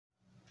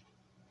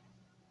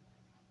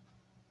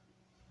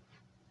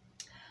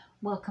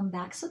Welcome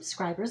back,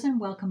 subscribers, and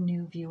welcome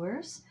new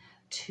viewers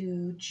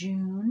to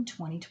June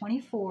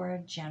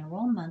 2024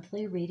 General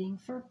Monthly Reading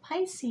for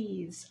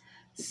Pisces,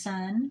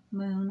 Sun,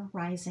 Moon,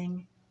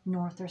 Rising,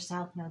 North or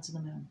South nodes of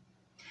the Moon.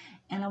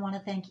 And I want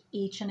to thank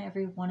each and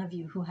every one of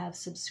you who have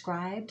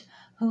subscribed,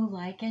 who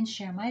like and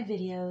share my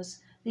videos,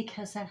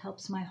 because that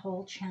helps my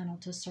whole channel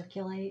to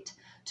circulate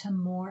to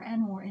more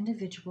and more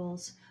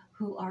individuals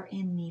who are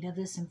in need of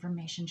this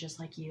information just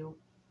like you.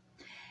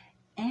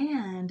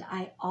 And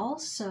I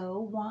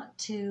also want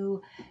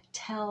to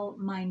tell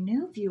my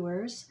new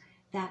viewers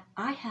that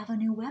I have a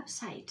new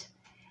website.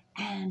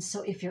 And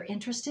so if you're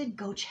interested,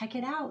 go check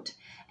it out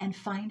and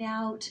find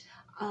out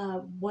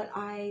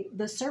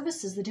the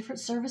services, the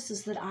different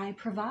services that I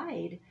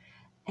provide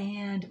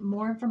and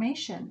more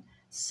information.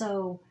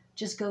 So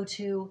just go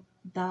to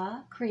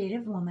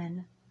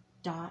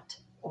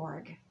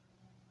thecreativewoman.org.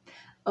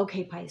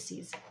 Okay,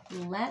 Pisces,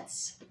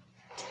 let's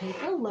take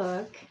a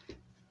look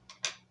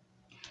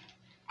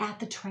at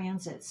the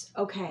transits.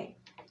 Okay,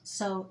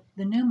 so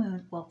the new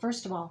moon, well,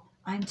 first of all,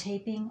 I'm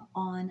taping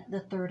on the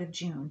 3rd of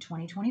June,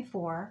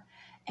 2024,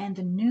 and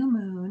the new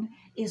moon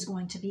is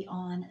going to be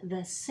on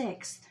the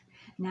 6th.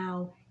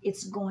 Now,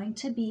 it's going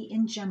to be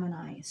in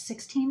Gemini,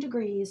 16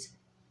 degrees,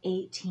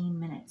 18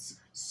 minutes.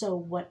 So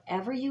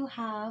whatever you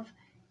have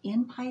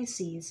in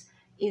Pisces,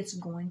 it's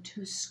going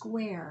to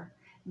square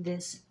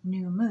this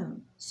new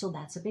moon. So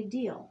that's a big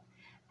deal.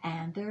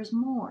 And there's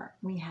more.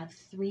 We have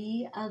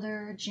 3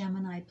 other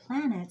Gemini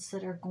planets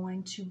that are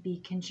going to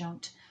be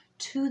conjunct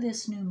to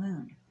this new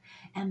moon.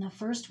 And the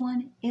first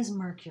one is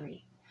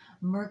Mercury.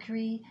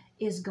 Mercury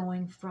is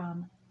going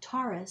from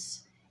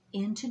Taurus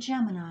into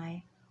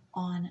Gemini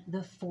on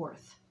the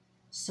 4th,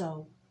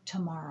 so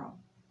tomorrow.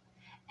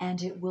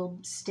 And it will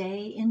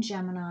stay in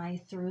Gemini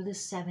through the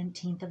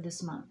 17th of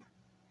this month.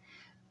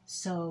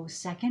 So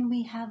second,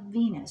 we have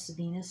Venus.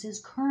 Venus is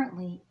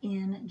currently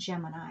in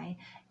Gemini,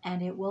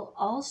 and it will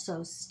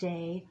also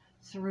stay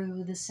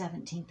through the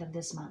 17th of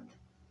this month.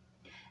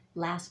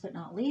 Last but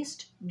not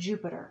least,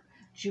 Jupiter.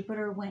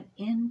 Jupiter went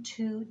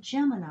into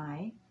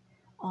Gemini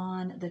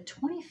on the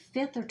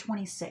 25th or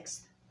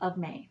 26th of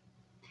May,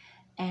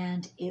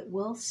 and it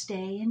will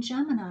stay in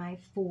Gemini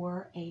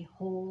for a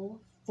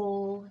whole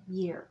full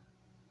year.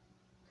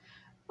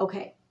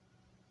 Okay,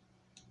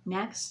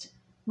 next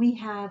we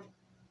have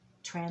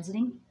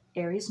transiting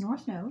Aries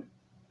North Node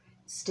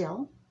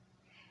still,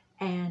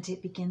 and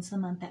it begins the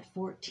month at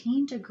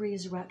 14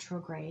 degrees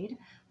retrograde.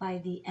 By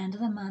the end of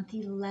the month,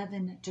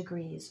 11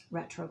 degrees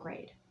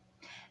retrograde.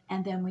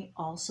 And then we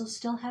also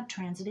still have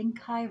transiting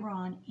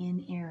Chiron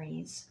in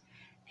Aries,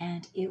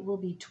 and it will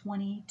be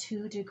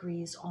 22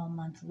 degrees all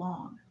month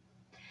long.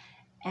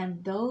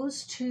 And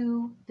those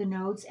two, the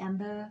nodes and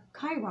the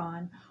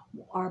Chiron,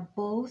 are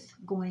both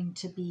going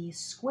to be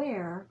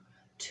square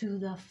to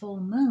the full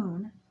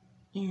moon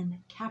in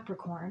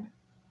Capricorn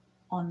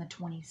on the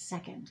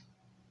 22nd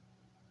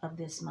of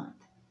this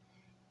month.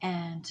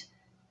 And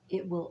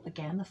it will,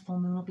 again, the full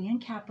moon will be in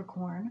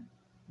Capricorn,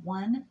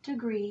 1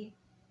 degree,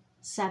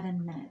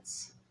 7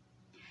 minutes.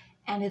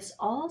 And it's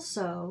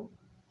also,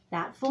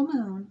 that full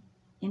moon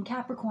in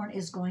Capricorn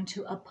is going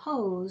to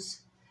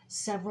oppose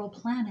several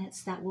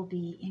planets that will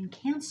be in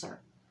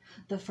Cancer.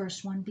 The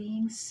first one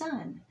being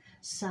Sun.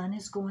 Sun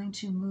is going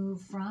to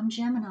move from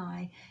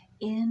Gemini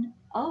in,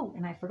 oh,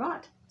 and I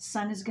forgot,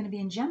 Sun is going to be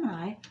in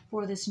Gemini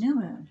for this new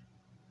moon.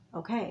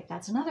 Okay,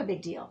 that's another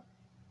big deal.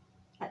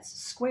 That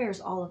squares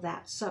all of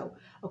that. So,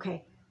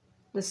 okay,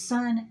 the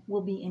Sun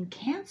will be in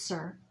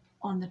Cancer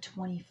on the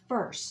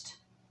 21st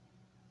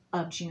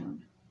of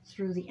June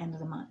through the end of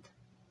the month.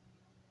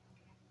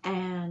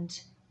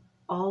 And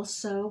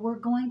also we're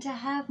going to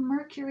have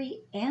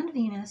Mercury and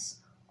Venus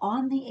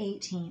on the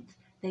 18th.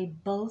 They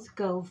both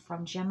go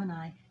from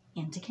Gemini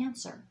into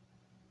Cancer.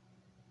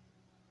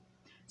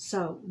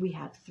 So we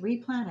have 3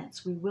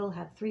 planets. We will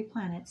have 3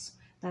 planets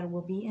that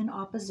will be in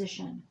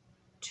opposition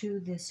to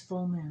this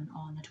full moon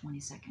on the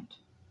 22nd.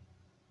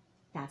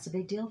 That's a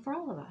big deal for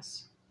all of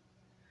us.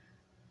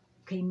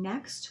 Okay,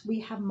 next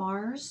we have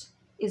Mars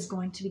is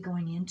going to be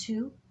going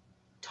into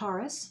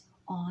Taurus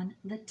on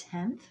the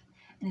 10th,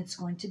 and it's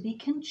going to be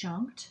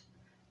conjunct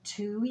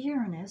to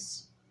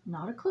Uranus,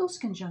 not a close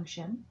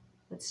conjunction,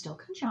 but still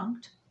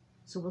conjunct,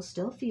 so we'll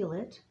still feel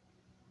it.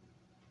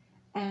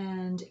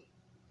 And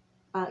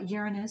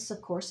Uranus,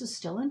 of course, is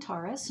still in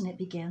Taurus, and it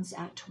begins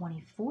at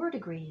 24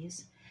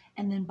 degrees,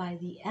 and then by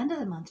the end of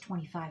the month,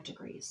 25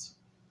 degrees.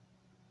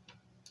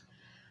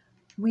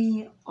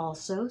 We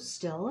also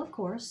still, of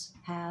course,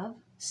 have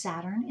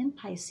Saturn in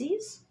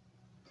Pisces.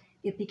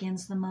 It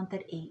begins the month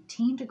at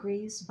 18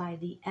 degrees. By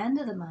the end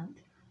of the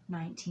month,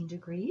 19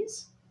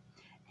 degrees.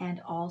 And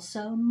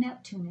also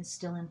Neptune is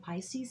still in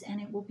Pisces, and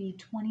it will be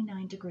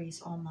 29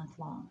 degrees all month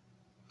long.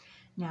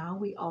 Now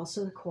we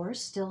also, of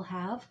course, still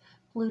have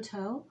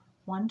Pluto,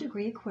 1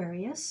 degree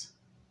Aquarius.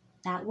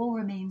 That will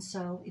remain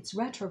so. It's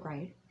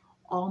retrograde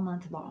all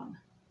month long.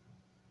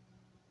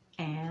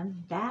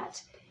 And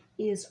that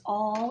is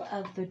all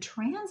of the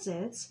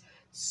transits.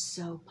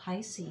 So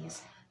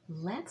Pisces,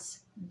 let's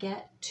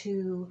get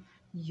to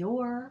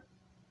your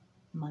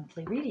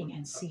monthly reading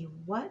and see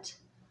what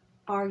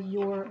are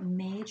your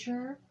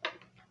major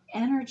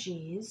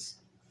energies,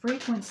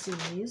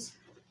 frequencies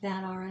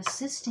that are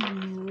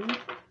assisting you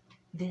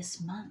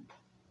this month.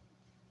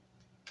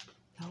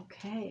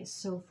 Okay,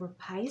 so for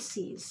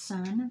Pisces,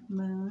 sun,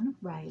 moon,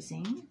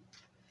 rising,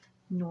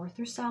 north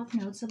or south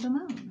nodes of the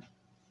moon.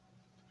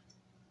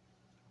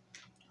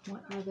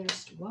 What are their,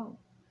 whoa,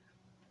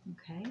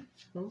 okay,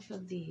 both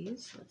of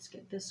these. Let's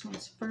get this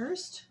one's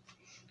first.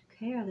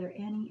 Okay, are there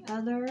any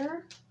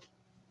other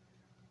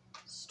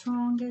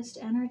strongest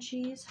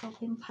energies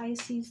helping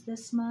Pisces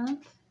this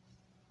month?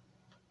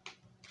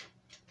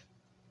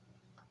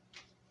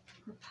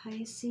 For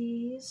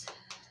Pisces.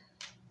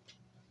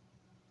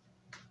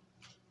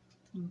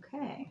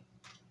 Okay.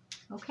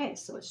 Okay,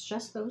 so it's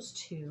just those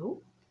two.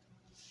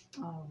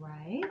 All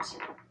right.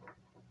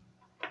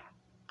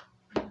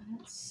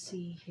 Let's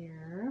see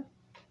here.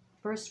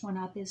 First one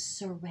up is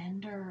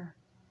surrender.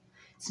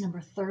 It's number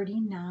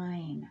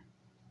 39.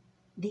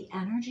 The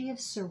energy of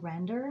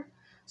surrender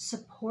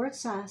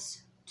supports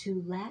us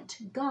to let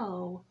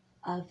go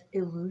of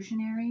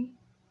illusionary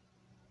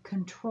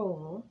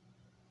control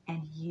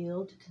and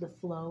yield to the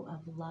flow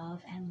of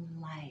love and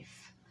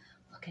life.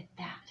 Look at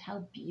that.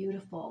 How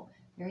beautiful.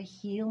 Very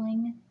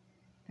healing,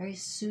 very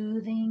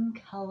soothing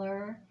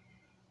color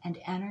and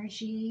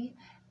energy.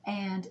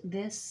 And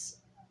this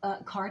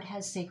card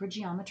has sacred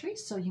geometry,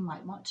 so you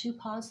might want to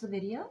pause the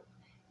video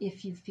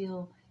if you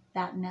feel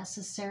that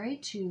necessary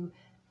to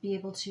be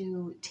able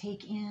to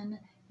take in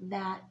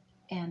that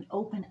and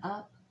open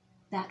up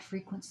that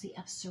frequency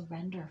of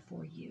surrender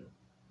for you.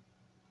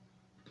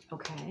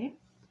 Okay,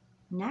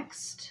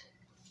 next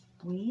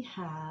we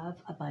have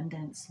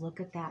abundance. Look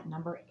at that,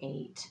 number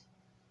 8.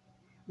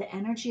 The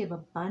energy of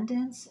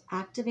abundance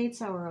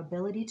activates our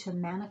ability to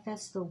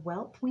manifest the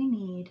wealth we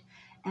need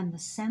and the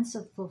sense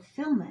of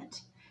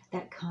fulfillment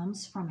that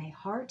comes from a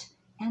heart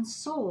and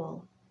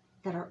soul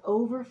that are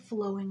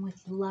overflowing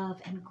with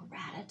love and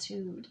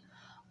gratitude.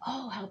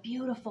 Oh, how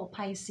beautiful,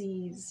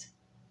 Pisces.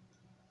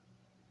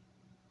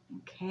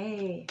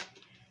 Okay,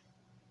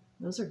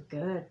 those are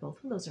good.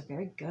 Both of those are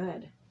very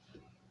good.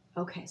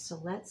 Okay, so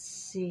let's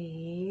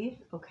see.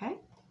 Okay.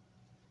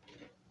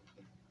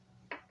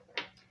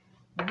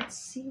 Let's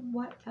see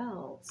what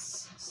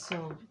else.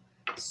 So,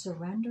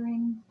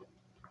 surrendering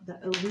the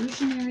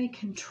illusionary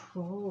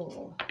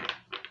control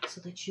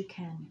so that you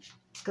can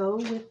go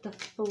with the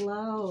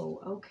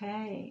flow.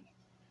 Okay.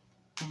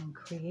 And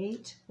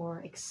create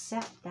or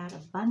accept that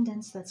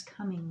abundance that's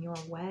coming your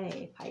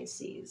way,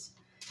 Pisces.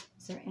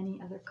 Is there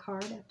any other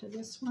card after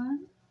this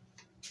one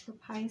for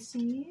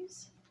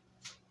Pisces?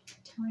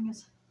 Telling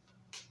us.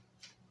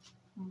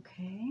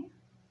 Okay.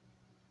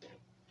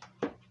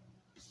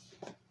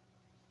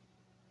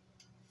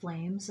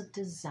 Flames of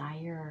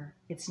desire.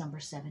 It's number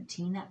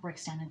 17. That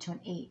breaks down into an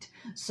 8.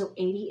 So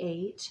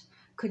 88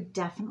 could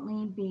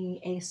definitely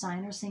be a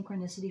sign or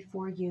synchronicity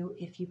for you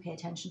if you pay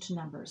attention to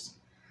numbers.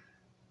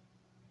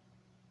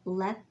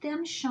 Let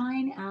them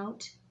shine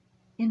out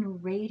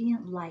in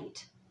radiant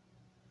light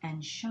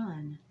and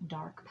shun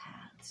dark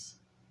paths.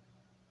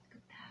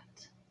 Look at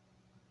that.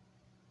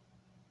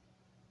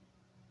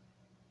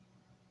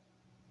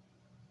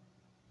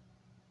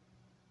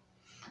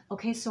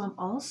 Okay, so I'm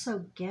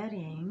also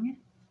getting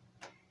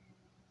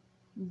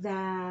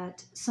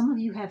that some of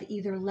you have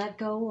either let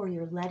go or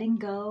you're letting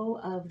go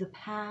of the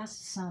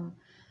past.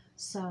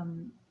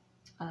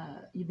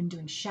 You've been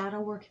doing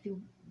shadow work, if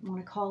you want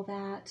to call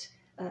that,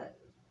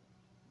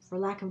 for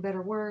lack of a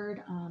better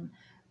word.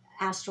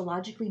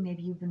 Astrologically,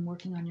 maybe you've been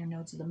working on your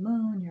nodes of the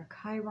moon, your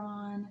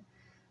Chiron,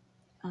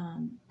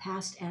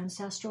 past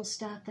ancestral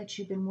stuff that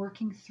you've been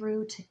working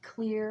through to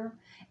clear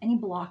any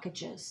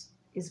blockages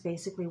is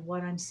basically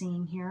what I'm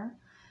seeing here.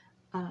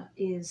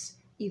 Is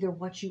either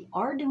what you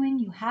are doing,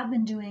 you have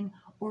been doing,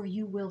 or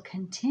you will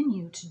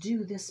continue to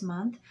do this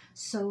month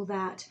so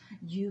that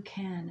you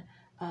can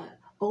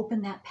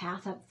open that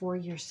path up for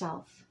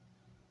yourself.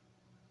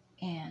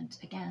 And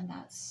again,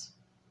 it's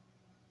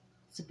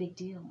a big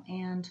deal.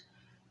 And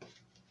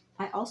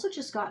I also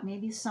just got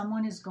maybe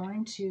someone is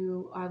going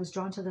to, I was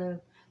drawn to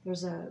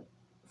there's a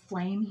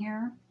flame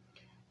here.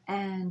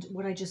 And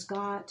what I just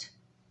got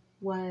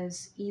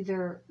was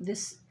either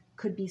this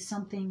could be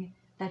something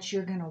that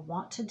you're going to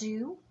want to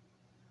do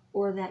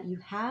or that you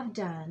have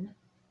done.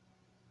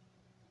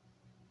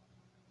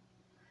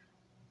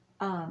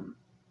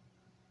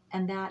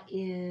 And that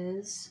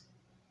is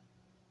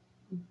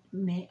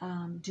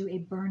do a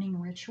burning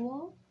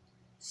ritual.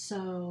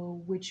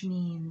 So, which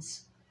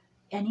means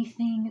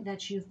anything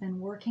that you've been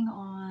working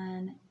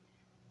on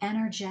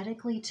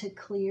energetically to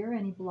clear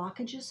any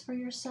blockages for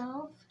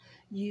yourself,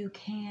 you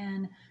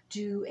can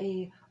do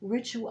a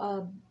ritual,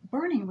 a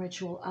burning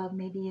ritual of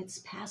maybe it's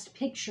past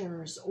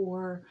pictures,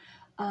 or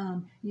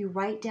you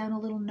write down a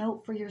little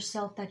note for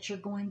yourself that you're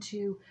going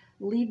to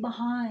leave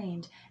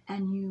behind,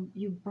 and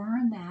you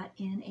burn that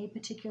in a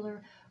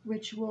particular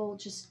ritual,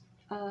 just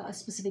a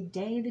specific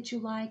day that you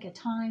like, a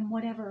time,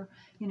 whatever,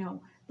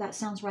 that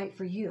sounds right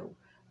for you.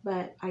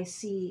 But I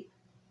see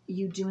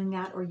you doing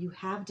that, or you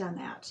have done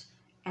that.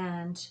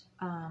 And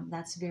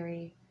that's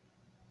very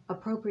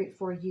appropriate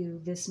for you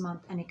this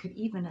month, and it could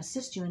even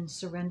assist you in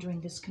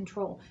surrendering this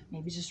control.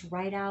 Maybe just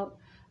write out,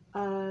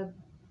 I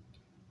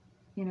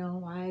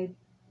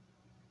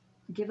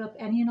give up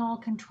any and all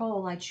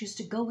control. I choose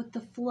to go with the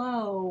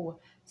flow.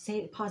 Say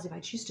it positive. I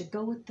choose to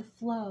go with the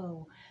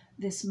flow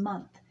this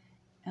month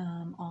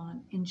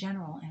in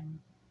general, and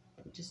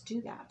just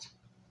do that.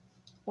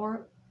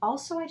 Or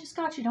also, I just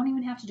got you. Don't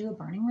even have to do a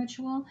burning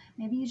ritual.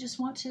 Maybe you just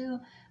want to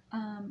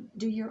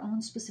do your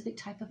own specific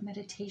type of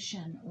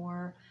meditation,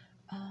 or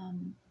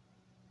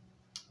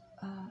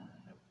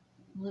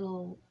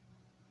little,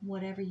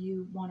 whatever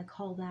you want to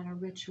call that, a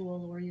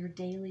ritual, or your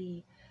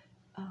daily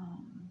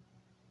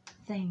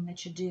thing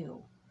that you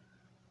do.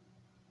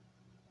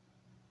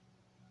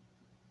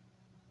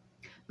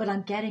 But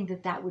I'm getting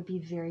that would be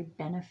very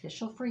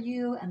beneficial for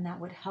you, and that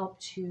would help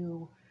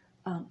to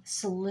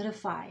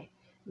solidify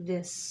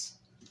this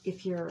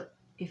if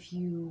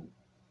you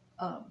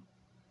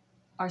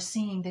are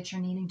seeing that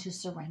you're needing to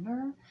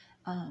surrender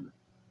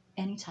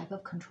any type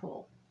of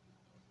control.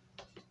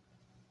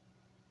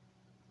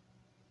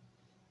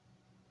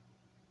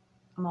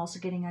 I'm also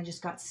getting, I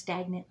just got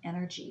stagnant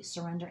energy.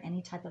 Surrender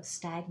any type of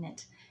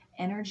stagnant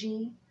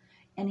energy,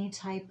 any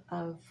type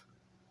of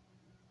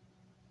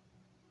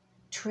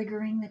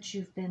triggering that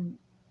you've been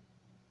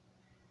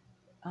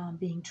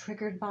being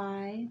triggered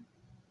by.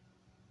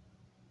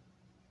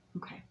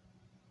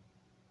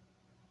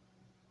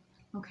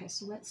 Okay,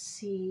 so let's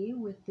see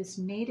with this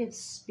native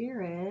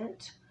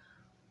spirit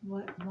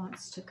what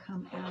wants to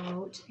come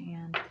out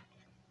and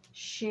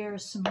share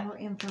some more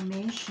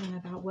information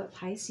about what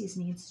Pisces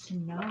needs to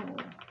know.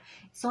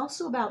 It's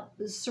also about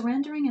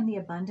surrendering and the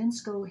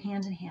abundance go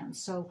hand in hand.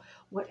 So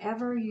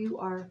whatever you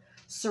are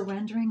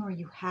surrendering or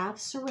you have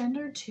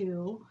surrendered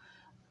to,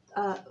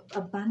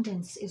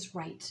 abundance is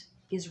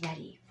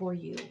ready for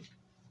you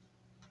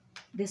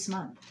this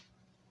month.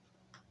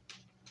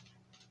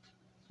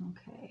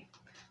 Okay,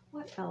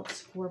 what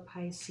else for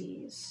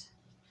Pisces?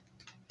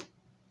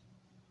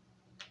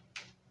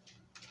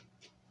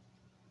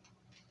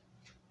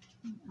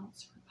 What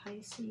else for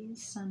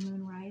Pisces? Sun,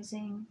 moon,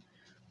 rising,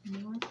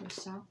 north or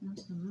south? No,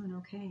 it's the moon.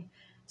 Okay.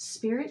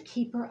 Spirit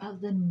keeper of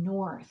the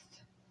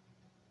north.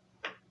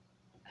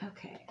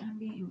 Okay, I'm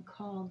being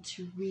called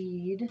to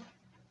read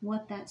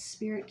what that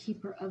spirit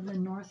keeper of the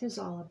north is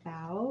all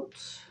about.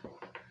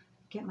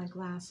 Get my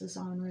glasses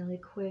on really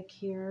quick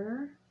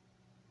here.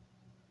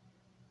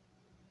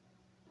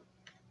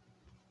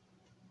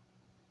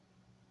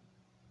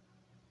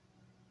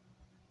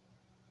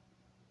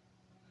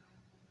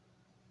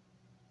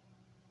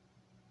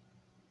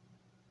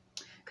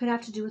 Could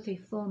have to do with a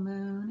full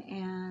moon,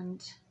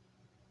 and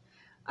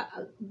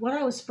what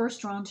I was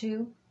first drawn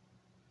to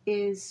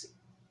is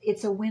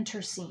it's a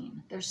winter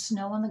scene. There's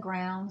snow on the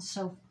ground,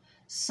 so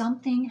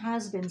something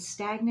has been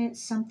stagnant,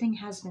 something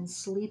has been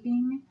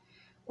sleeping,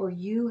 or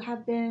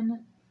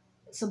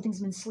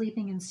something's been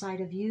sleeping inside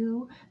of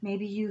you.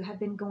 Maybe you have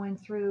been going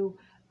through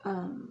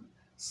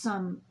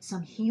some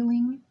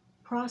healing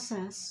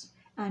process,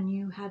 and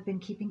you have been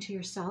keeping to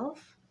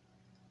yourself.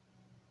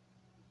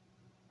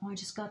 Oh, I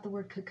just got the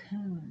word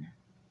cocoon.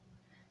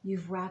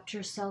 You've wrapped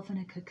yourself in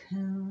a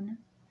cocoon,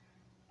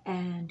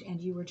 and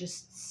you were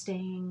just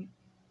staying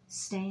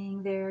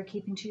there,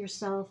 keeping to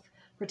yourself,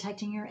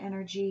 protecting your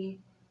energy,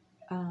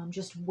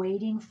 just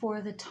waiting for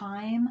the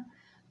time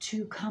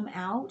to come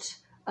out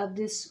of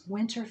this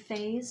winter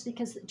phase.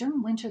 Because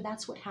during winter,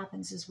 that's what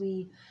happens, is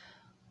we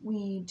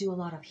do a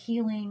lot of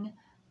healing.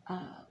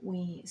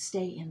 We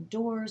stay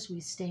indoors. We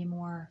stay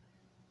more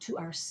to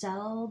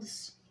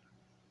ourselves,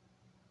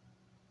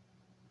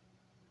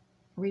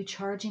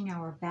 recharging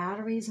our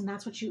batteries, and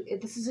that's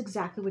this is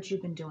exactly what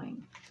you've been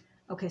doing.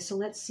 Okay, so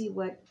let's see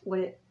what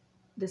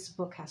this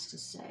book has to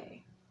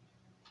say.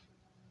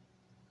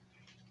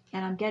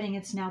 And I'm getting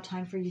it's now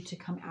time for you to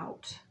come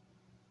out.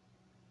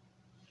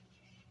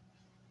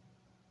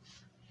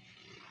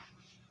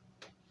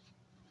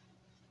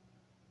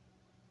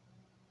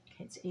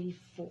 Okay, it's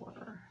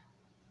 84.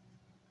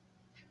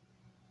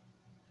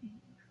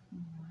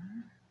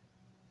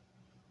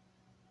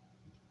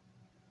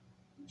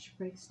 Which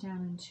breaks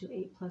down into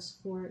 8 plus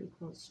 4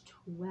 equals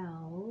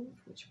 12,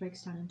 which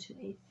breaks down into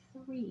a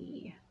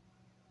 3.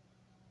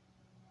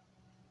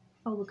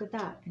 Oh, look at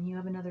that. And you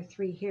have another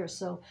 3 here.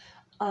 So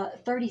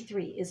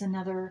 33 is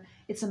another,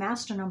 it's a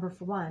master number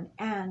for one,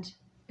 and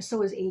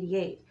so is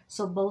 88.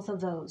 So both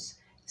of those,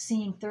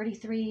 seeing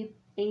 33,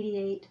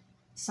 88,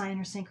 sign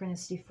or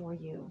synchronicity for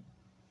you.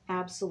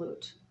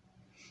 Absolute.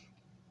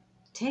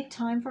 Take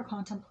time for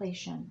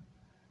contemplation.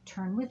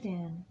 Turn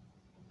within.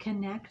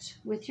 Connect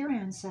with your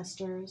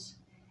ancestors,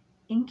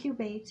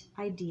 incubate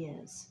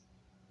ideas,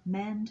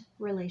 mend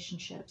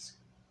relationships,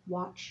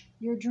 watch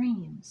your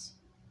dreams,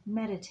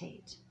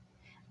 meditate.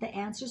 The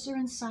answers are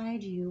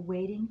inside you,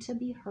 waiting to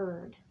be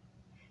heard.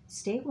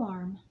 Stay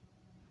warm,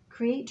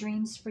 create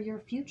dreams for your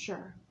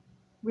future,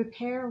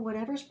 repair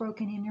whatever's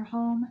broken in your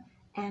home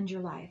and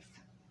your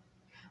life.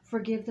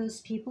 Forgive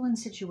those people and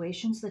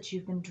situations that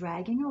you've been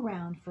dragging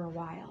around for a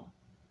while.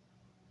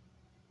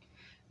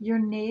 Your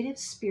native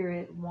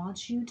spirit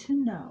wants you to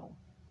know,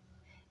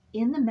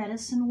 in the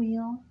medicine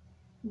wheel,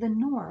 the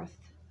north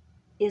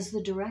is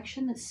the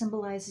direction that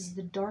symbolizes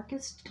the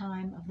darkest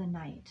time of the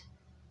night,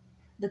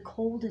 the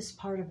coldest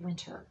part of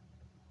winter,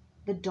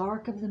 the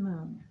dark of the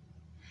moon.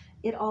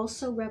 It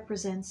also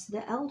represents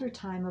the elder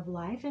time of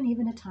life and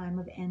even a time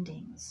of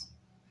endings.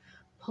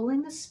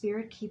 Pulling the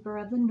spirit keeper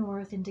of the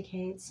north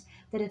indicates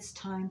that it's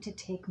time to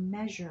take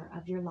measure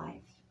of your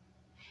life.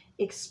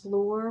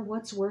 Explore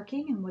what's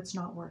working and what's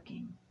not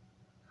working.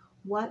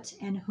 What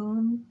and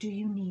whom do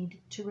you need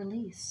to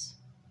release?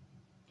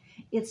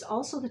 It's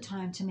also the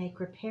time to make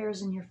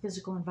repairs in your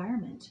physical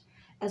environment,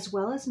 as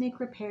well as make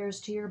repairs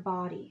to your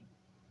body.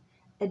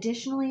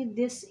 Additionally,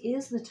 this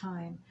is the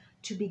time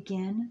to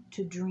begin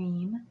to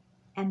dream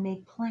and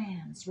make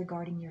plans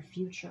regarding your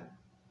future.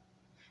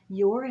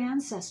 Your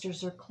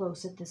ancestors are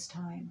close at this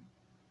time.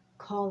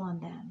 Call on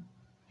them.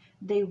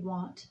 They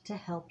want to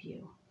help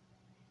you.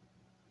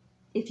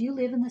 If you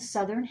live in the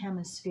southern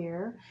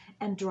hemisphere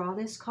and draw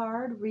this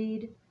card,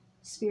 read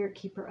Spirit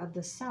Keeper of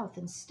the South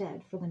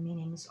instead, for the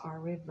meanings are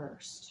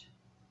reversed.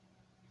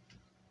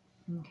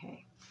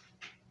 Okay.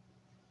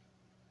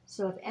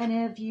 So if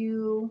any of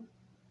you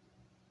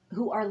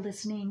who are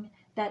listening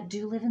that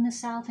do live in the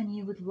South and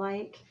you would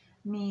like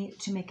me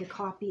to make a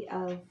copy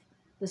of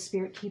the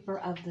Spirit Keeper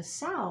of the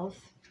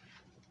South,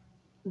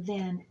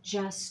 then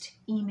just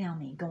email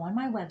me. Go on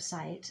my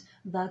website,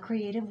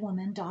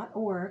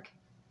 thecreativewoman.org,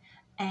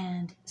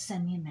 and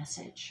send me a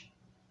message.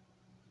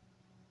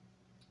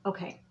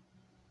 Okay,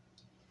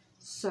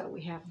 so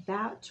we have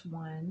that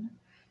one.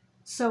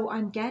 So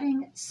I'm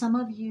getting some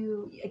of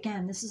you,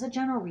 again, this is a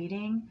general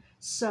reading,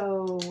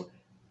 so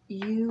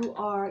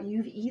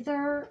you've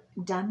either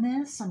done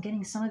this, I'm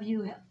getting some of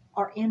you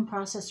are in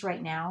process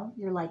right now.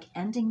 You're like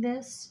ending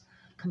this,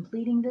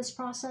 completing this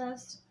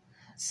process.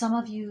 Some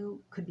of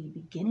you could be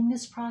beginning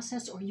this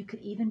process, or you could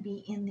even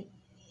be in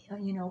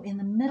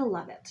the middle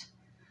of it,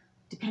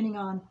 depending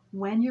on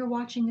when you're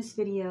watching this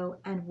video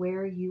and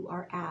where you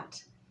are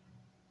at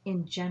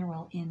in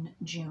general in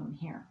June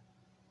here.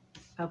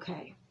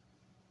 Okay.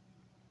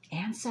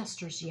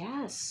 Ancestors,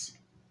 yes.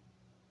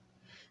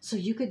 So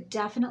you could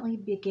definitely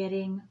be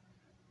getting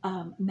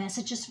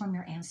messages from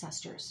your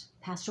ancestors,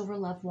 passed over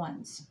loved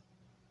ones.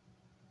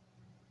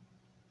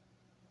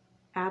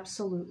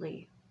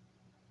 Absolutely.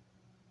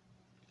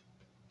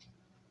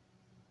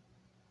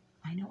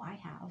 I know I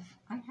have.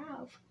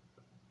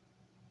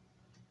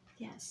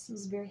 Yes, it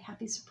was a very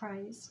happy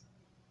surprise.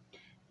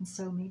 And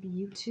so maybe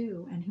you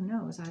too, and who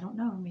knows, I don't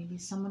know, maybe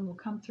someone will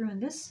come through in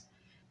this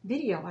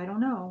video, I don't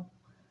know.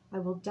 I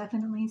will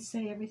definitely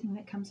say everything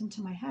that comes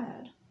into my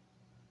head.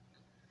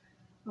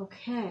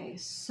 Okay,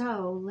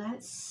 so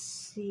let's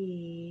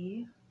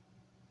see.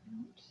 I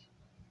don't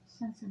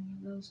sense any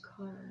of those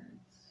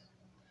cards.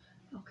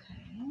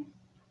 Okay.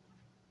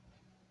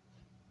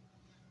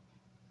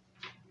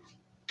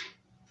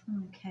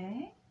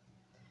 Okay.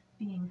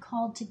 Being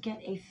called to get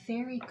a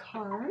fairy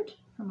card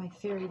for my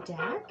fairy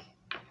deck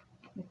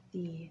with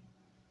the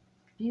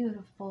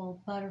beautiful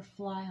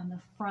butterfly on the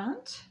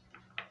front.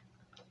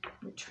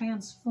 We're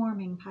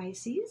transforming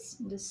Pisces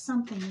into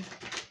something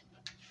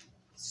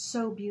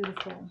so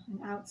beautiful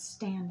and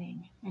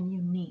outstanding and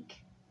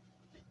unique.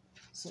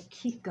 So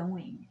keep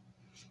going.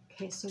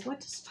 Okay, so what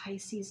does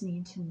Pisces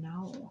need to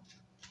know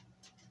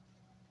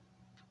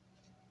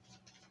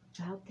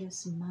about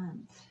this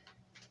month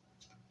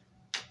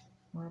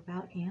or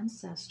about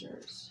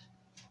ancestors?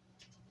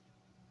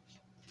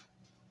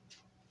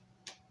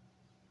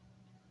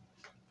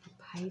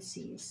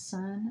 Pisces,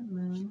 sun,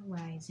 moon,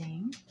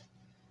 rising,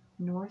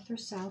 north or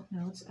south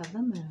nodes of the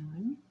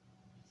moon.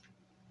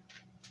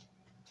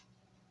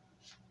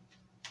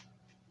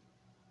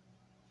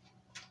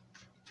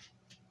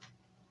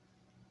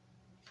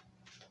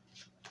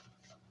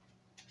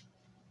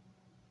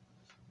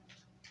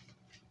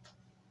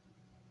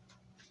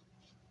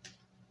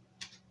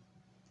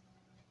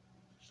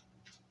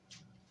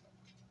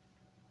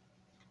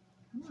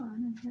 Come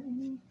on, is there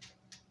any?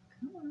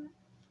 Come on.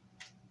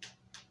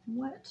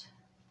 What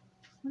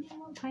do you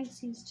want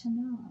Pisces to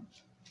know?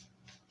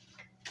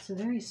 It's a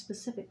very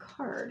specific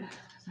card.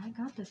 I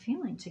got the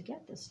feeling to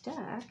get this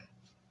deck.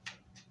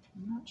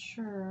 I'm not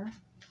sure.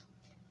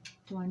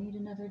 Do I need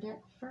another deck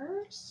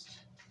first?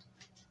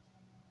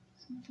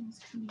 Something's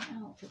coming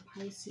out for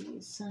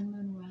Pisces. Sun,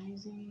 moon,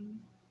 rising.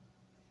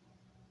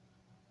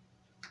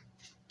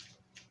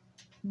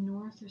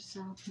 North or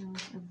south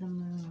nodes of the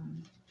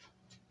moon.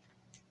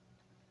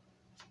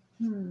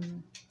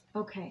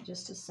 Okay,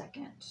 just a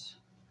second.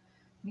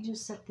 Let me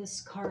just set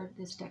this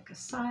deck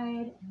aside,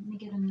 and let me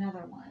get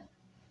another one.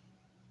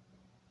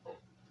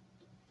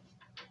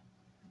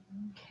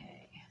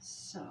 Okay,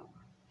 so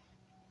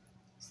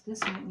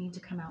this might need to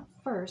come out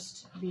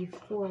first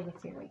before the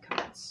fairy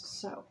cards.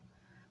 So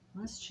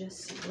let's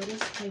just see, what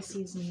does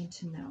Pisces need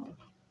to know?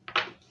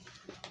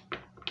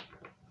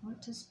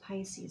 What does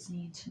Pisces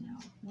need to know?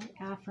 What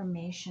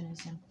affirmation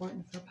is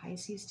important for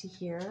Pisces to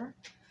hear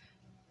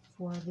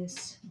for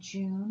this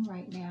June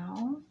right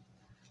now?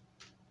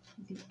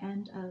 The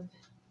end of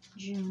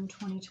June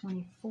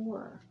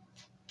 2024.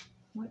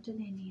 What do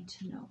they need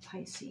to know,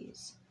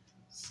 Pisces?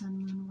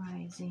 Sun, moon,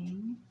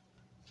 rising,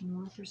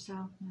 north or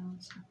south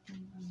nodes,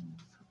 nothing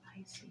for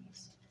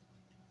Pisces.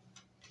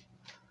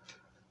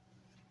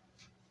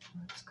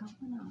 What's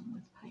going on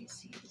with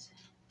Pisces?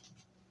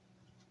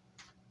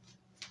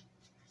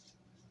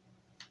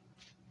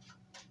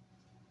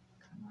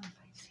 Come on,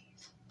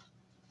 Pisces.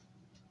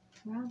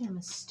 Rather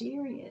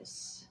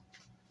mysterious.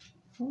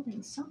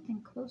 Holding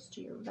something close to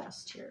your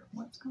vest here.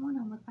 What's going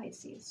on with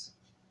Pisces?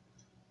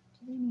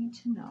 Do they need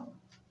to know?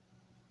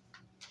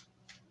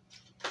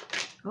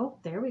 Oh,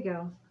 there we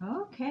go.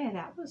 Okay,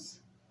 that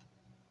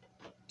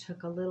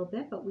took a little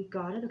bit, but we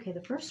got it. Okay,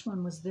 the first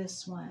one was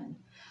this one.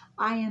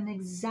 I am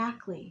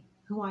exactly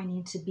who I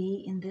need to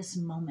be in this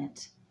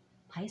moment.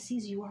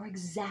 Pisces, you are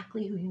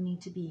exactly who you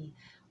need to be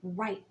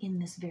right in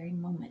this very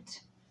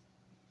moment.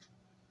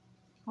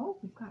 Oh,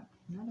 we've got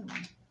another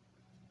one.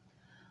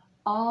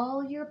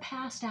 All your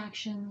past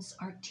actions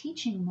are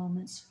teaching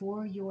moments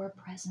for your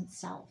present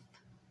self.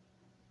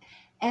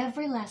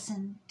 Every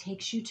lesson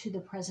takes you to the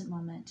present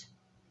moment,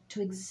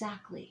 to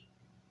exactly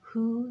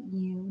who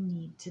you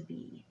need to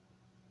be.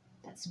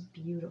 That's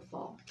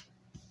beautiful.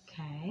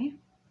 Okay.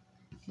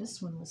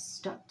 This one was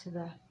stuck to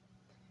the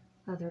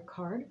other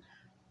card.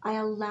 I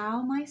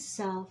allow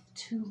myself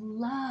to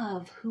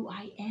love who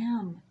I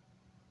am,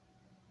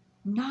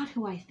 not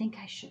who I think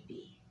I should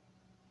be.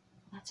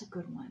 That's a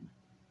good one.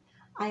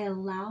 I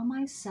allow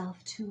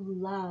myself to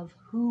love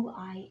who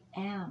I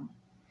am,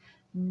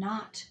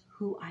 not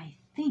who I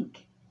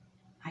think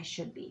I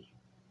should be.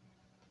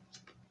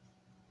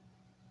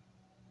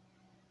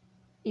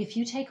 If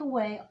you take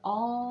away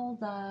all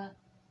the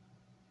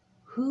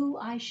who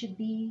I should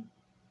be,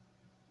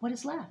 what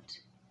is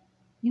left?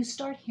 You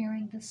start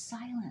hearing the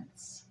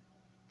silence,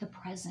 the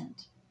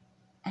present,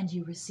 and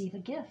you receive a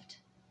gift,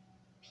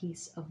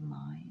 peace of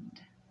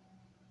mind.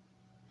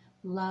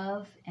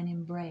 Love and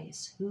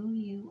embrace who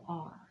you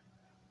are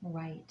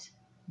right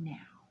now.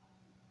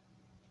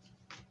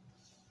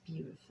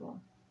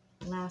 Beautiful.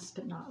 Last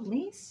but not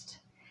least,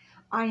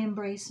 I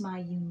embrace my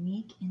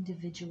unique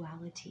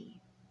individuality.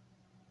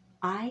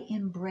 I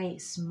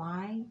embrace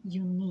my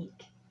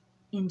unique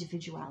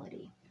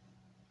individuality.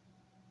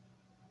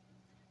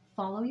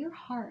 Follow your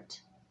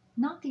heart,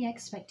 not the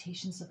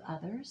expectations of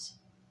others.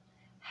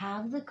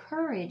 Have the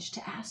courage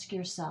to ask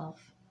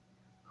yourself,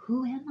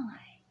 who am I?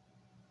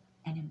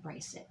 And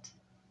embrace it.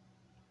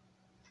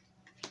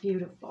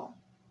 Beautiful.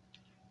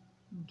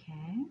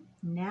 Okay,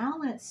 now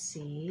let's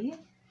see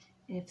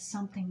if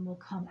something will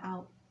come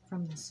out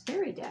from the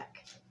spirit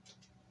deck.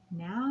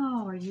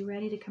 Now, are you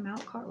ready to come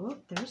out? Oh,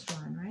 there's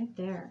one right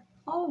there.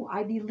 Oh,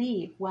 I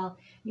believe. Well,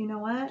 you know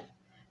what,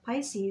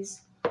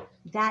 Pisces,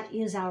 that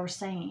is our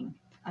saying.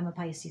 I'm a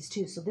Pisces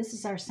too, so this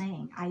is our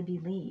saying, I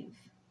believe.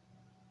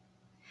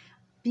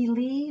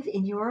 Believe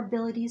in your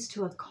abilities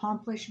to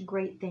accomplish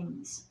great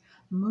things.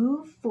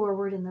 Move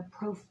forward in the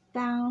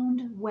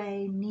profound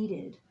way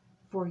needed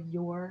for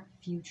your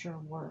future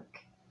work.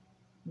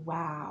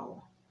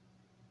 Wow.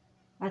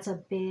 That's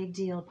a big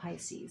deal,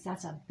 Pisces.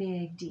 That's a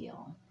big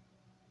deal.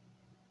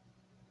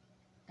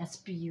 That's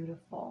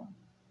beautiful.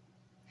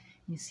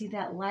 You see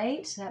that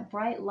light? That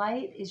bright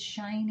light is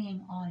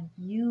shining on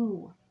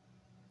you.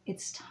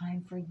 It's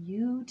time for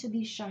you to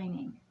be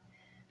shining.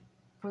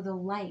 For the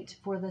light,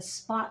 for the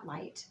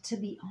spotlight to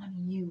be on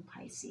you,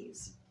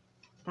 Pisces.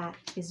 That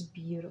is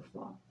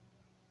beautiful.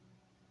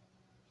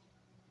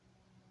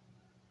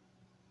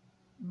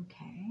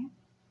 Okay.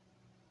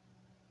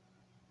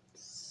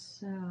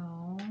 So,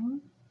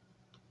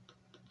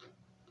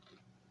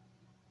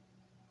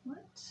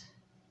 what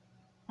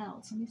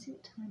else? Let me see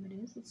what time it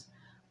is.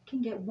 I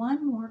can get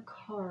one more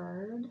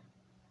card.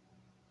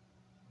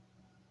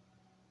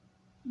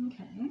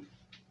 Okay.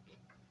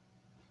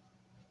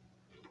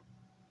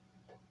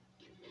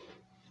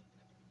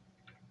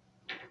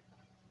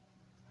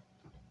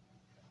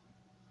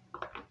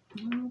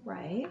 All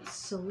right,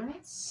 so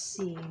let's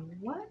see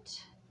what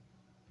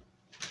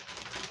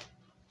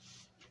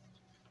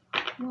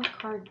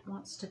card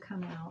wants to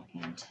come out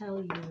and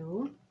tell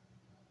you,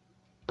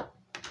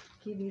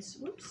 give you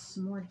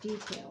some more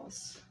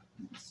details.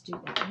 Let's do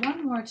that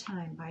one more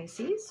time,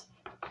 Pisces.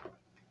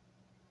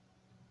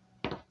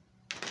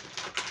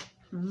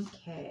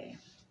 Okay.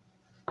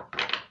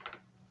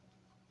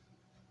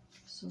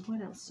 So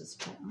what else does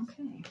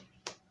okay.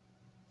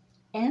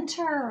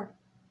 Enter.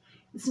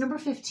 It's number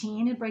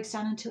 15. It breaks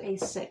down into a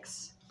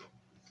 6.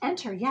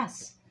 Enter,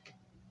 yes.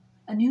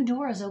 A new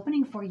door is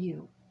opening for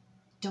you.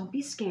 Don't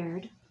be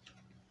scared.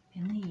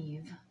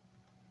 Believe.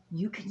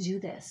 You can do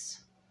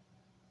this.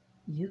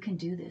 You can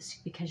do this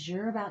because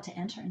you're about to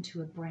enter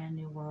into a brand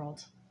new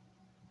world.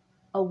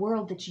 A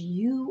world that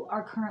you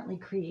are currently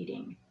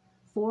creating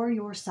for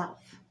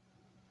yourself.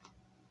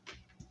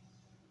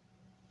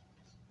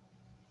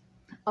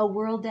 A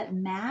world that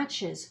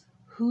matches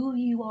who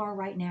you are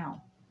right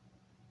now.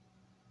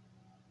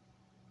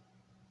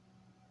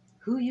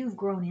 Who you've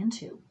grown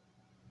into.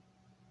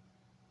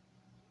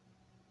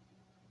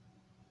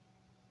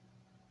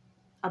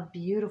 A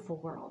beautiful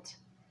world.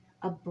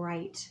 a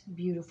bright,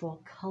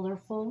 beautiful,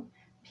 colorful,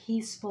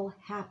 peaceful,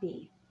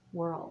 happy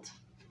world,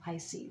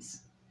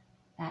 Pisces.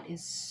 That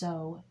is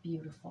so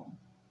beautiful.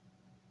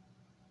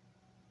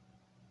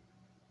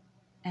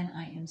 And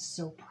I am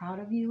so proud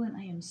of you, and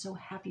I am so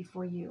happy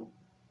for you.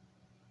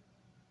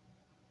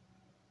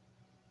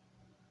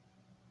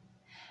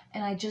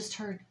 And I just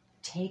heard,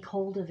 take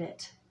hold of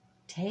it.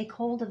 Take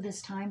hold of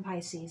this time,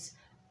 Pisces.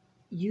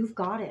 You've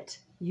got it.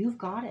 You've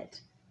got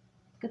it.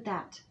 Look at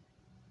that.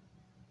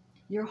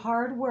 Your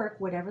hard work,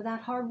 whatever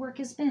that hard work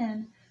has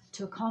been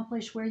to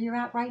accomplish where you're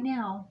at right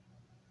now,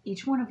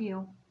 each one of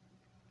you,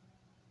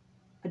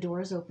 a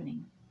door is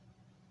opening.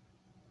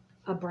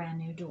 A brand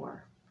new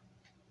door.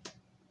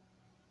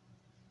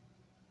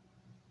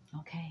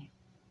 Okay.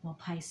 Well,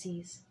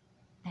 Pisces,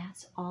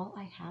 that's all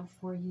I have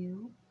for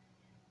you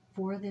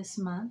for this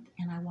month,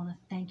 and I want to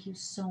thank you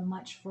so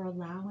much for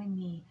allowing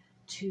me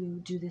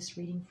to do this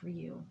reading for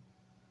you.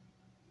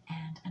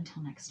 And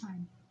until next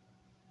time,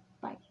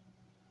 bye.